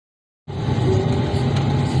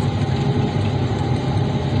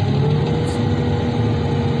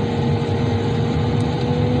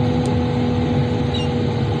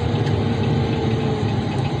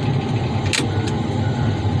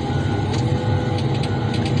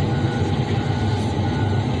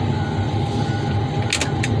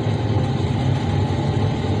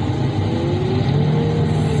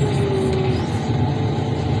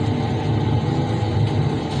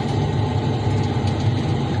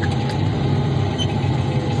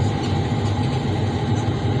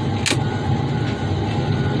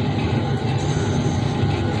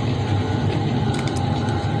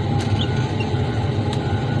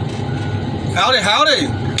Howdy, howdy.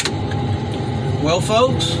 Well,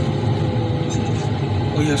 folks,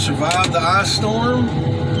 we have survived the ice storm.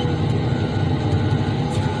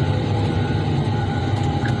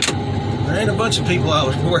 There ain't a bunch of people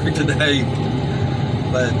out at work today,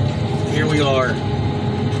 but here we are.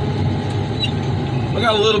 We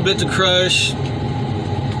got a little bit to crush.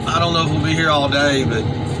 I don't know if we'll be here all day, but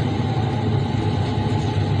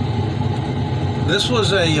this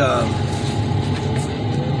was a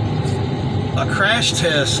crash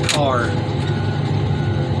test car. I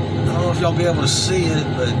don't know if y'all be able to see it,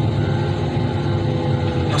 but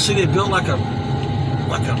I see they built like a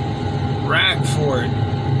rack for it.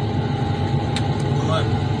 I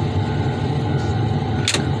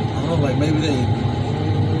don't know, like maybe they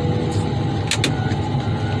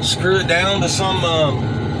screw it down to some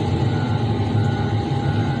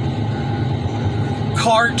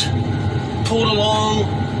cart, pulled along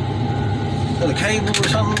with a cable or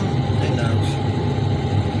something. Who knows?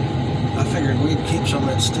 I figured we'd keep some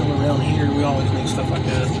that's still around here. We always need stuff like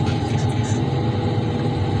that.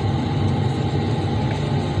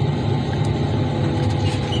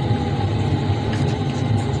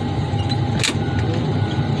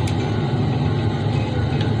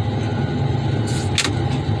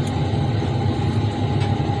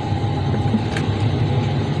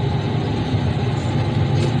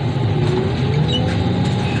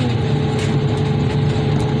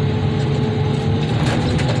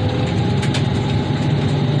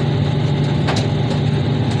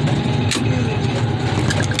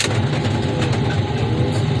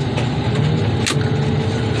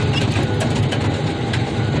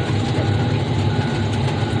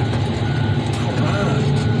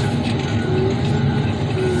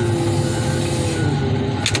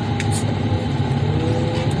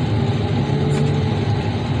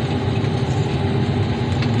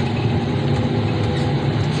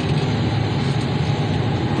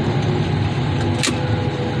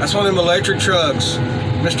 That's one of them electric trucks.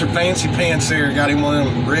 Mr. Fancy Pants there got him one of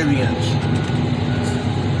them Rivians.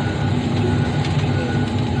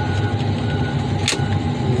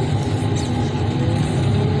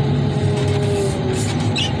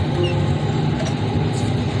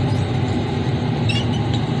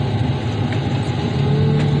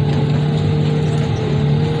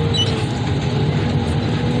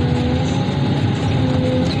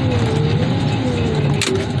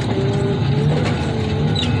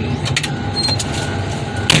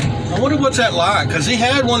 What's that like? Because he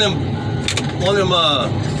had one of them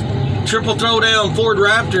triple throwdown Ford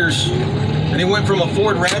Raptors, and he went from a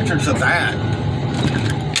Ford Raptor to that.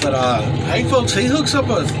 But hey folks, he hooks up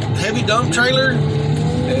a heavy dump trailer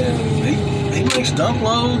and he makes dump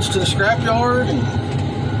loads to the scrapyard,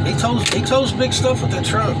 and he tows big stuff with that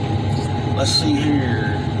truck. Let's see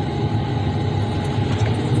here.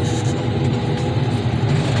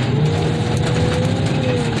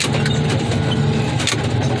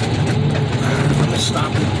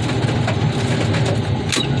 Stop it.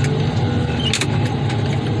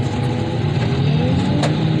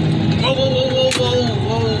 Whoa, whoa, whoa, whoa, whoa,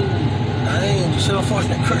 whoa. Dang, you see how far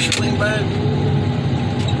that crusher leaned back?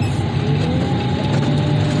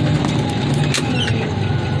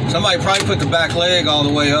 Somebody probably put the back leg all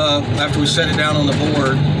the way up after we set it down on the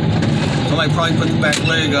board. Somebody probably put the back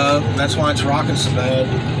leg up, and that's why it's rocking so bad.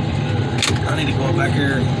 I need to go back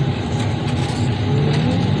here and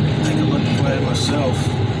take a look at it myself.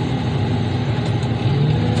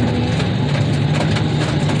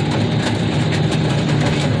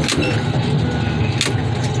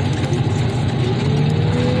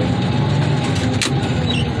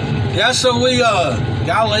 Yeah, so we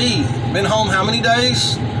golly, been home how many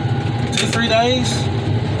days? 2-3 days?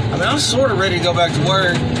 I mean, I was sort of ready to go back to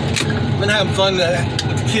work. Been having fun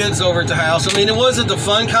with the kids over at the house. I mean, it wasn't the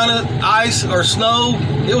fun kind of ice or snow.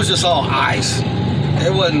 It was just all ice.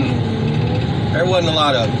 There wasn't a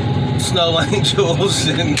lot of snow angels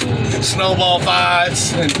and snowball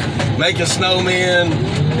fights and making snowmen.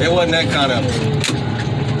 It wasn't that kind of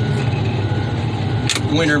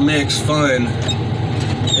winter mix fun.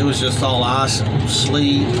 It was just all ice and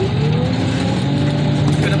sleet.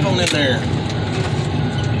 Get up on in there.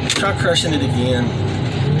 Try crushing it again.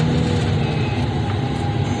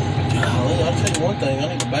 Golly, I'll tell you one thing. I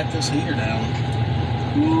need to back this heater down.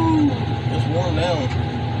 Woo, it's warm down.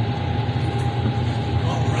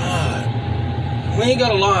 Alright. We ain't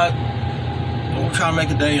got a lot. We'll try to make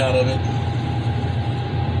a day out of it.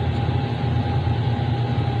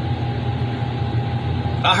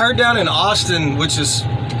 I heard down in Austin, which is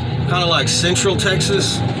kind of like Central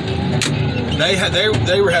Texas,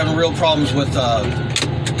 they were having real problems with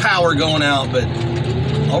power going out, but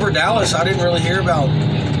over Dallas I didn't really hear about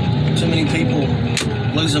too many people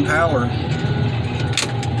losing power.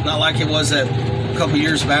 Not like it was that a couple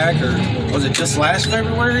years back, or was it just last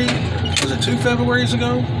February? Was it 2 Februaries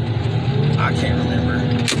ago? I can't remember.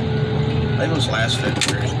 Maybe it was last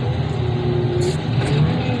February.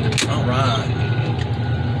 All right.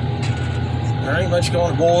 There ain't much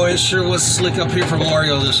going on. Boy, it sure was slick up here for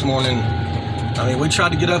Mario this morning. I mean, we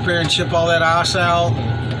tried to get up there and chip all that ice out.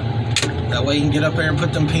 That way you can get up there and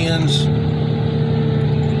put them pins.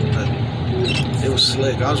 But it was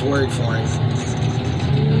slick. I was worried for him.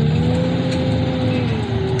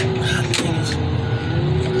 God dang, it's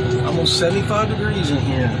almost 75 degrees in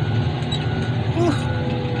here. Whew.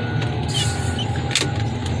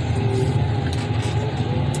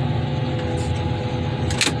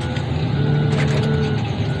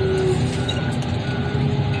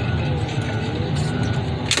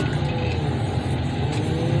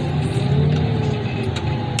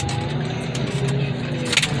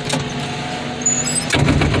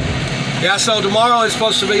 Yeah, so tomorrow it's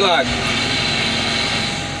supposed to be like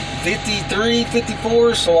 53,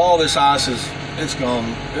 54, so all this ice it's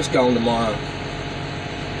gone. It's gone tomorrow.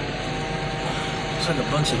 It's like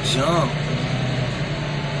a bunch of junk.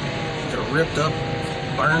 They're ripped up,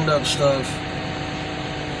 burned up stuff.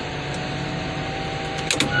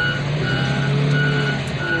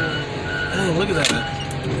 Hey, look at that.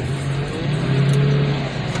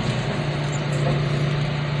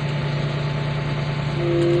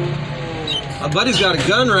 My buddy's got a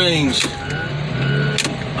gun range.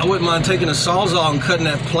 I wouldn't mind taking a sawzall and cutting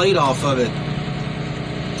that plate off of it.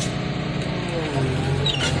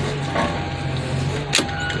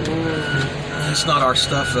 It's not our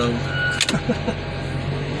stuff though.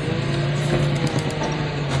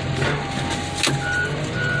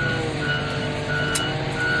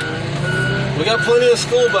 We got plenty of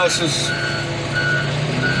school buses.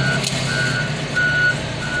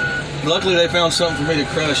 Luckily they found something for me to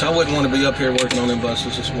crush. I wouldn't want to be up here working on them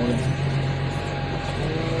buses this morning.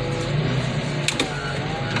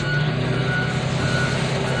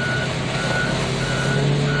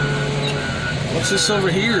 What's this over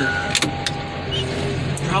here?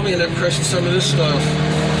 Probably end up crushing some of this stuff.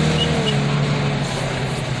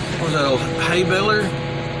 What was that, old hay baler?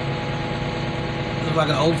 Looks like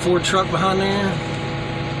an old Ford truck behind there.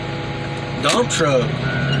 Dump truck.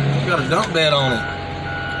 It's got a dump bed on it.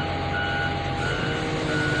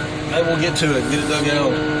 Maybe we'll get to it, get it dug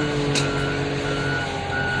out.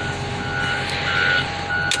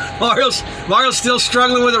 Mario's still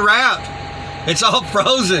struggling with a wrap. It's all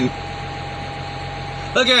frozen.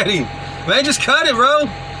 Look at him. Man, just cut it, bro.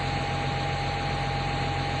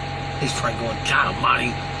 He's probably going, God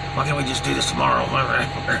almighty, why can't we just do this tomorrow?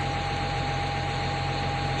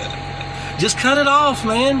 Just cut it off,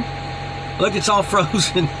 man. Look, it's all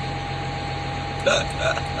frozen.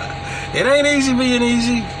 It ain't easy being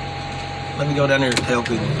easy. Let me go down there and help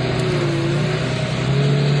him.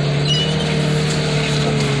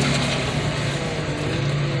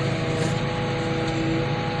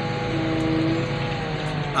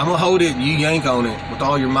 I'm gonna hold it and you yank on it with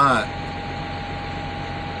all your might.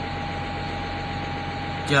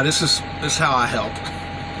 Yeah, this is how I help.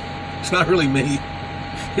 It's not really me.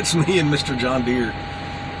 It's me and Mr. John Deere.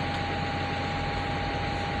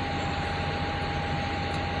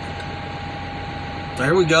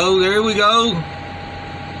 There we go, there we go.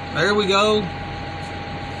 There we go.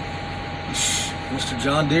 Mr.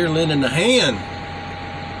 John Deere lending the hand.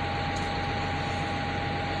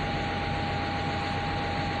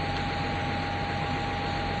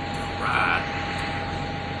 All right.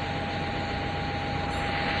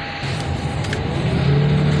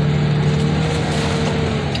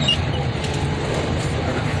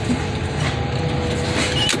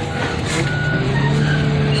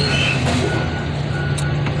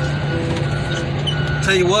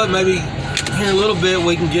 Tell you what, maybe here in a little bit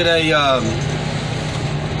we can get a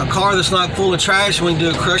car that's not full of trash and we can do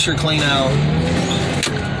a crusher clean out.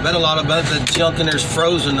 Bet a lot of the junk in there's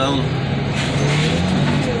frozen though.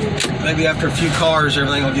 Maybe after a few cars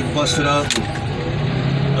everything will get busted up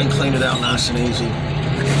and we can clean it out nice and easy.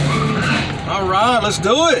 Alright, let's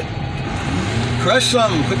do it. Crush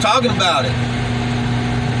something, quit talking about it.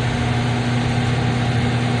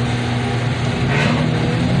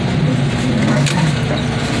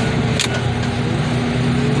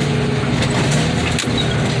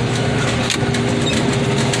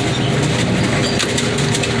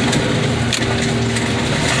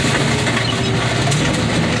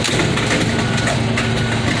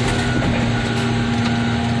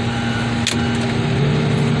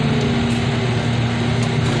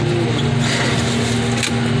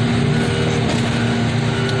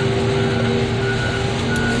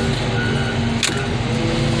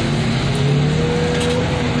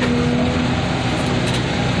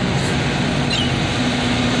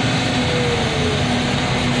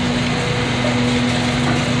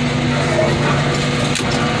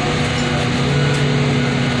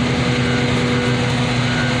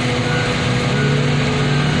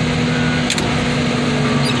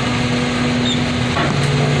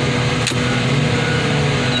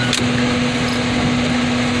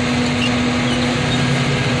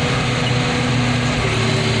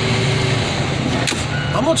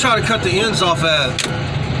 I'm gonna try to cut the ends off that.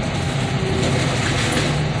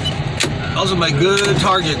 Those will make good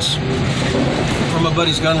targets for my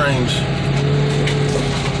buddy's gun range.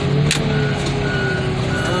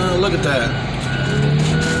 Look at that.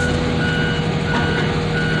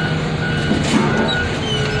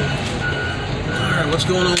 Alright, what's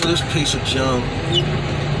going on with this piece of junk?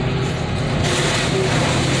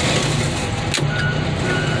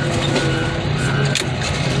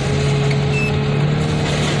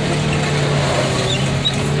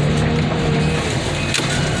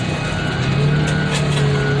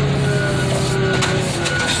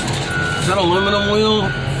 Is that aluminum wheel?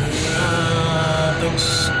 I think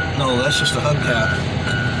so. No, that's just a hubcap.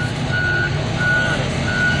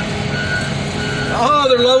 Oh,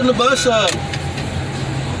 they're loading the bus up.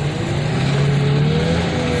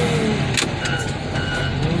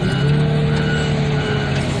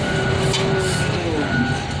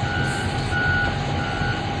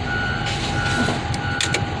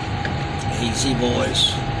 Easy,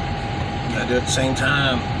 boys. Gotta do it at the same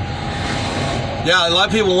time. Yeah, a lot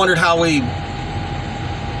of people wondered how we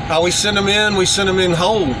send them in. We send them in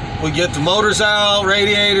whole. We get the motors out,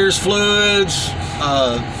 radiators, fluids.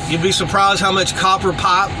 You'd be surprised how much copper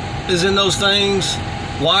pipe is in those things.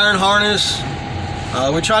 Wire and harness.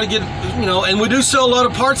 We try to get, you know, and we do sell a lot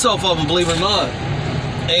of parts off of them, believe it or not.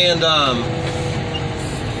 And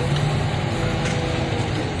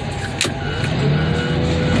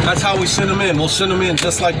that's how we send them in. We'll send them in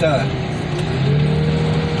just like that.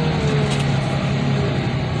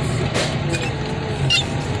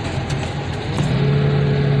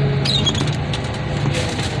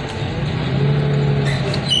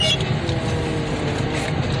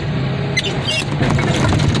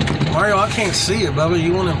 Mario, I can't see it, Bubba.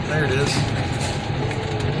 You want to... There it is.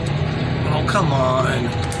 Oh, come on.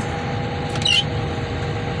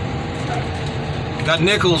 Got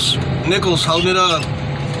Nichols. Nichols holding it up.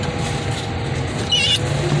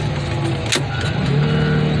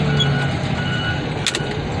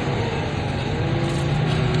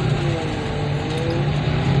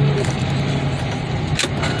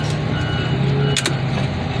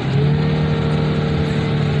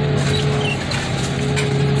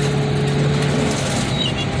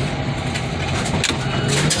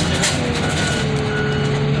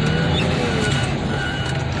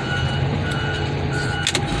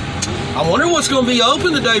 I wonder what's going to be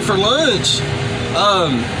open today for lunch.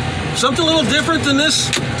 Something a little different than this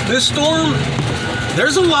storm.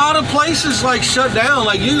 There's a lot of places like shut down,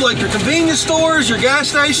 like your convenience stores, your gas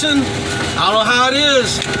station. I don't know how it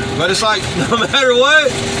is, but it's like no matter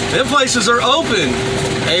what, them places are open.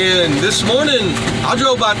 And this morning, I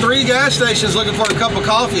drove by 3 gas stations looking for a cup of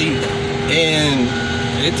coffee, and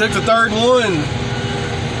it took the third one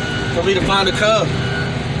for me to find a cup.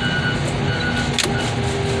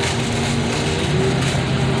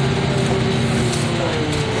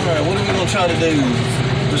 Alright, what are we going to try to do?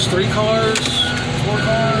 There's 3 cars? 4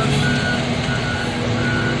 cars?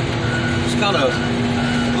 Just kind of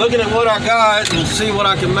looking at what I got and see what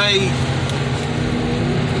I can make.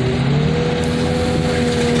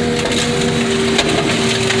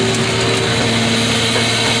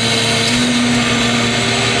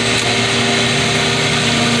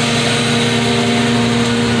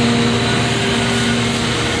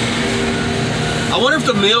 I wonder if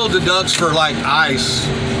the mill deducts for like ice.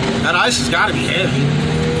 That ice has got to be heavy.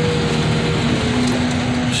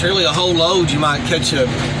 Surely a whole load you might catch a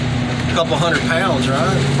couple 100 pounds,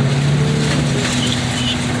 right?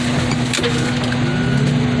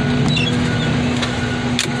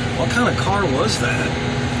 What kind of car was that?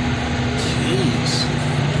 Jeez.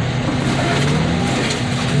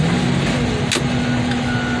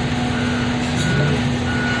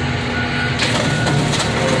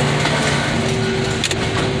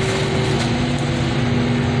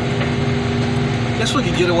 Guess we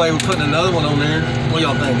could get away with putting another one on there. What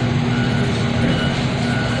y'all think?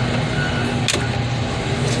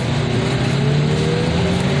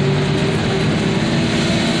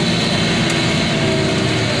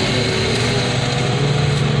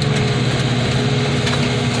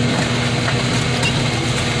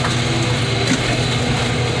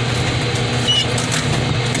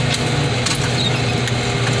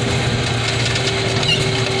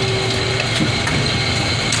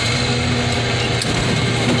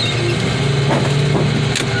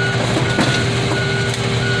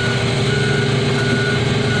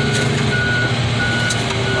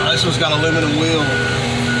 This one's got aluminum wheel.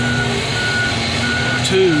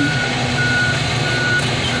 2.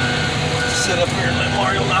 Sit up here and let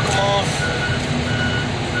Mario knock them off.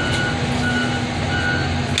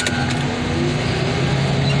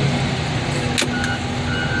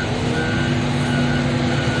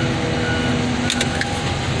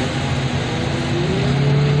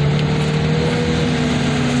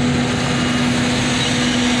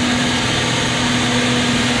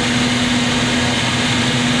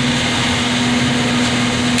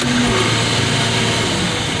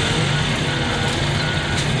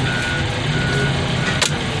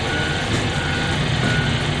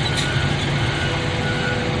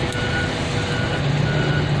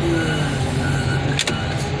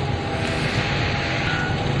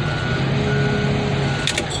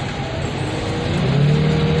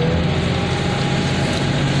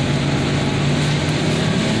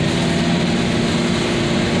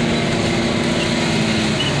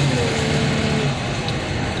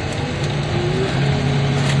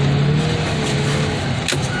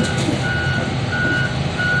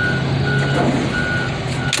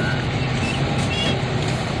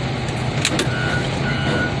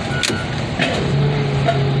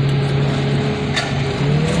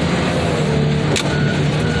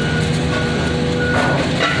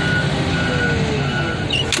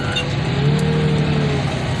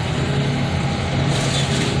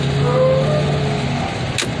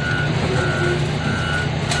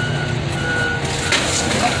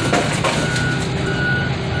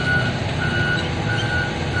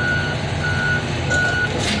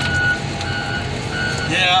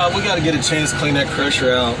 we gotta get a chance to clean that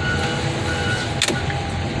crusher out.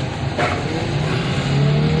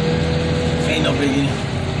 Ain't no biggie.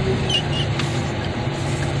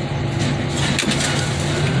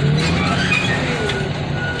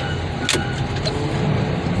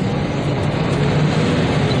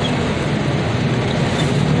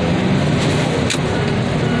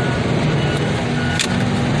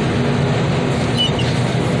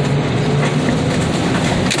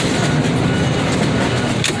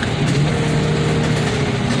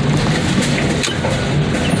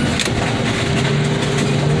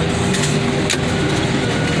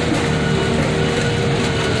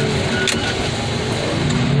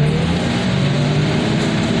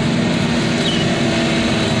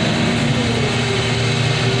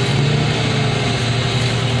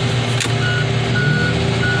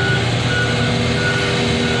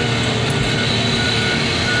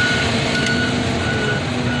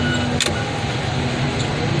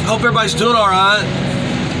 Hope everybody's doing all right.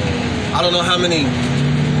 I don't know how many.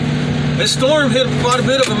 This storm hit quite a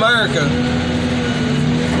bit of America.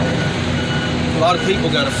 A lot of people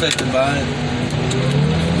got affected by it.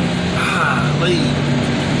 Golly.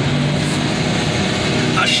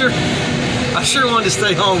 I sure wanted to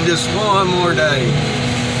stay home just one more day,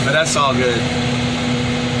 but that's all good.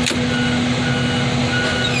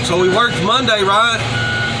 So we worked Monday, right?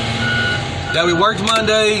 Yeah, we worked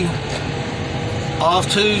Monday. Off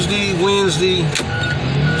Tuesday, Wednesday,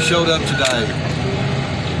 showed up today.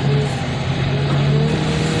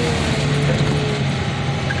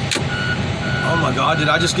 Oh my God, did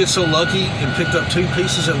I just get so lucky and picked up 2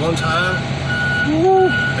 pieces at one time? Woo.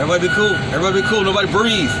 Everybody be cool. Everybody be cool. Nobody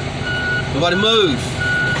breathe. Nobody move.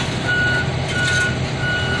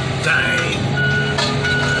 Dang.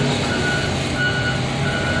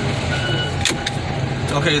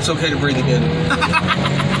 Okay, it's okay to breathe again.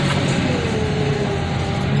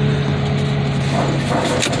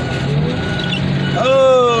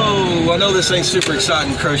 Oh, I know this ain't super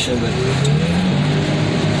exciting crushing, but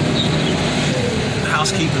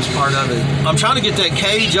housekeeping's part of it. I'm trying to get that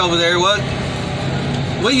cage over there. What?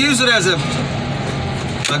 We use it as a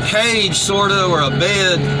cage, sort of, or a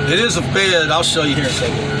bed. It is a bed. I'll show you here in a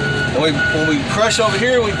second. And when we crush over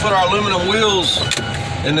here, we put our aluminum wheels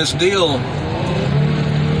in this deal.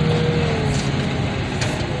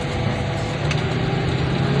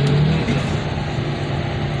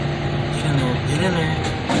 In there.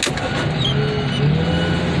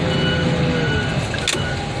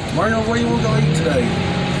 Mario, where you want to go eat today?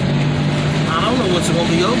 I don't know what's going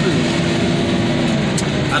to be open.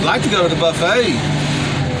 I'd like to go to the buffet.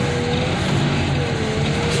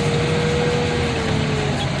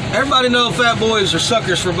 Everybody know fat boys are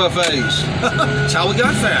suckers for buffets. That's how we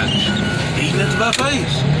got fat. Eating at the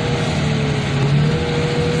buffets.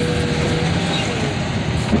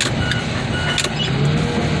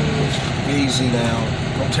 Easy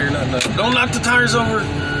now. Don't tear nothing up. Don't knock the tires over.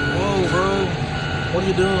 Whoa, bro. What are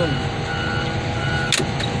you doing?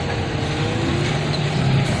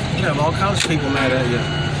 You have all kinds of people mad at you.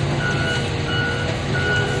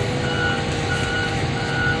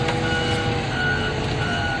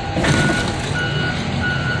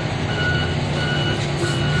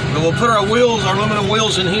 But we'll put our wheels, our aluminum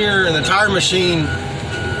wheels in here, and the tire machine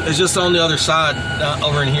is just on the other side.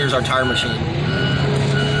 Over in here is our tire machine.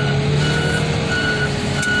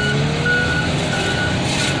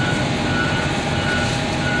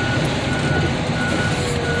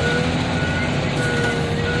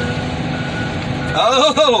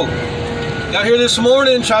 Oh, got here this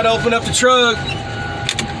morning, tried to open up the truck,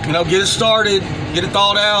 you know, get it started, get it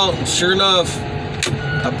thawed out. And sure enough,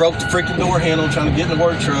 I broke the freaking door handle trying to get in the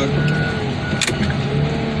work truck.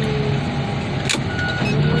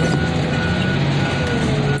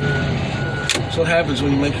 That's what happens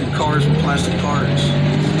when you make your cars with plastic parts.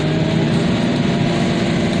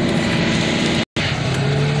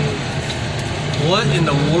 What in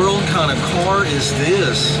the world kind of car is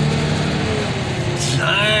this?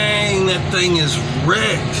 Dang, that thing is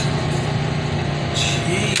wrecked.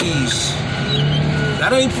 Jeez.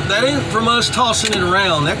 That ain't from us tossing it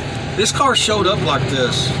around. This car showed up like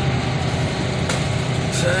this.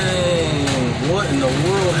 Dang, what in the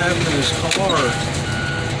world happened to this car?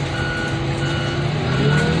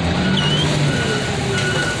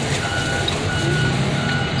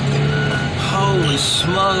 Holy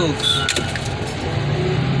smokes.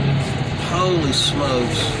 Holy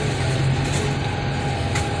smokes.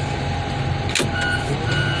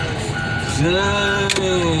 Dang.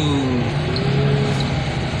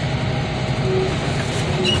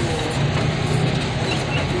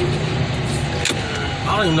 I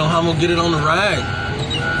don't even know how I'm gonna get it on the rack.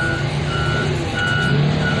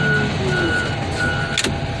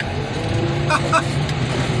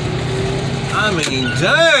 I mean,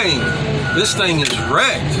 dang, this thing is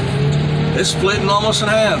wrecked. It's splitting almost in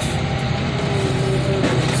half.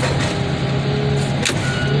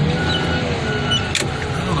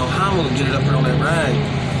 I don't know how I'm gonna get it up there on that rag.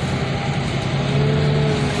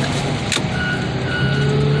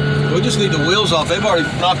 We just need the wheels off. They've already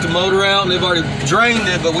knocked the motor out and they've already drained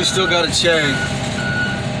it, but we still got to check.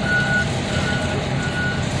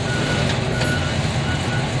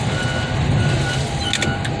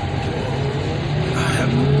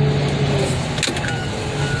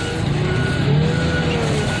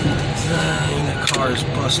 Dang, that car is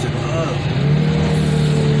busted up.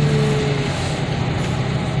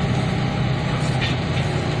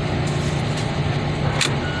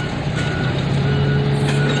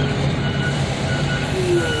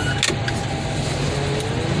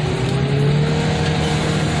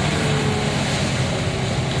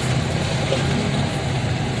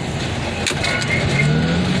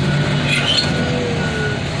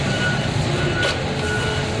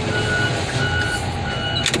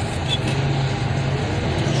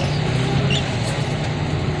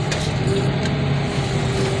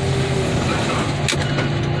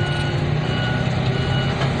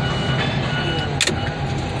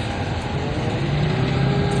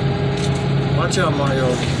 Watch out, Mario.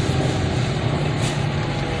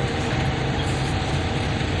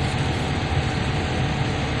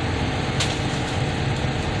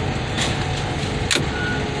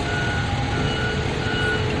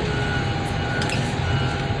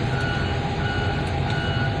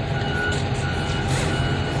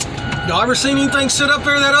 Y'all ever seen anything sit up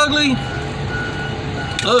there that ugly?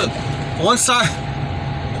 Look, one side,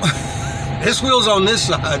 this wheel's on this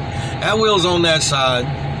side, that wheel's on that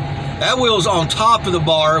side. That wheel's on top of the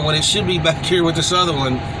bar when it should be back here with this other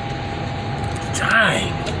one.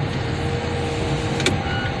 Dang.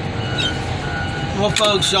 Well,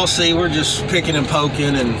 folks, y'all see, we're just picking and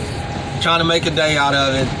poking and trying to make a day out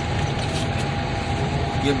of it.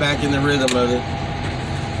 Get back in the rhythm of it.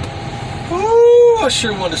 Ooh, I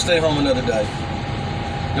sure want to stay home another day.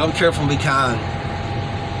 Y'all be careful and be kind.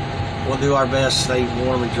 We'll do our best to stay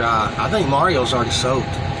warm and dry. I think Mario's already soaked.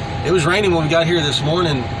 It was raining when we got here this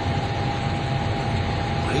morning.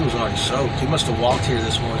 He was already soaked. He must have walked here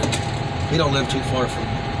this morning. He don't live too far from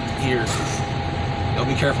here. Y'all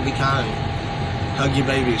be careful, be kind. Hug your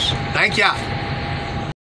babies. Thank ya.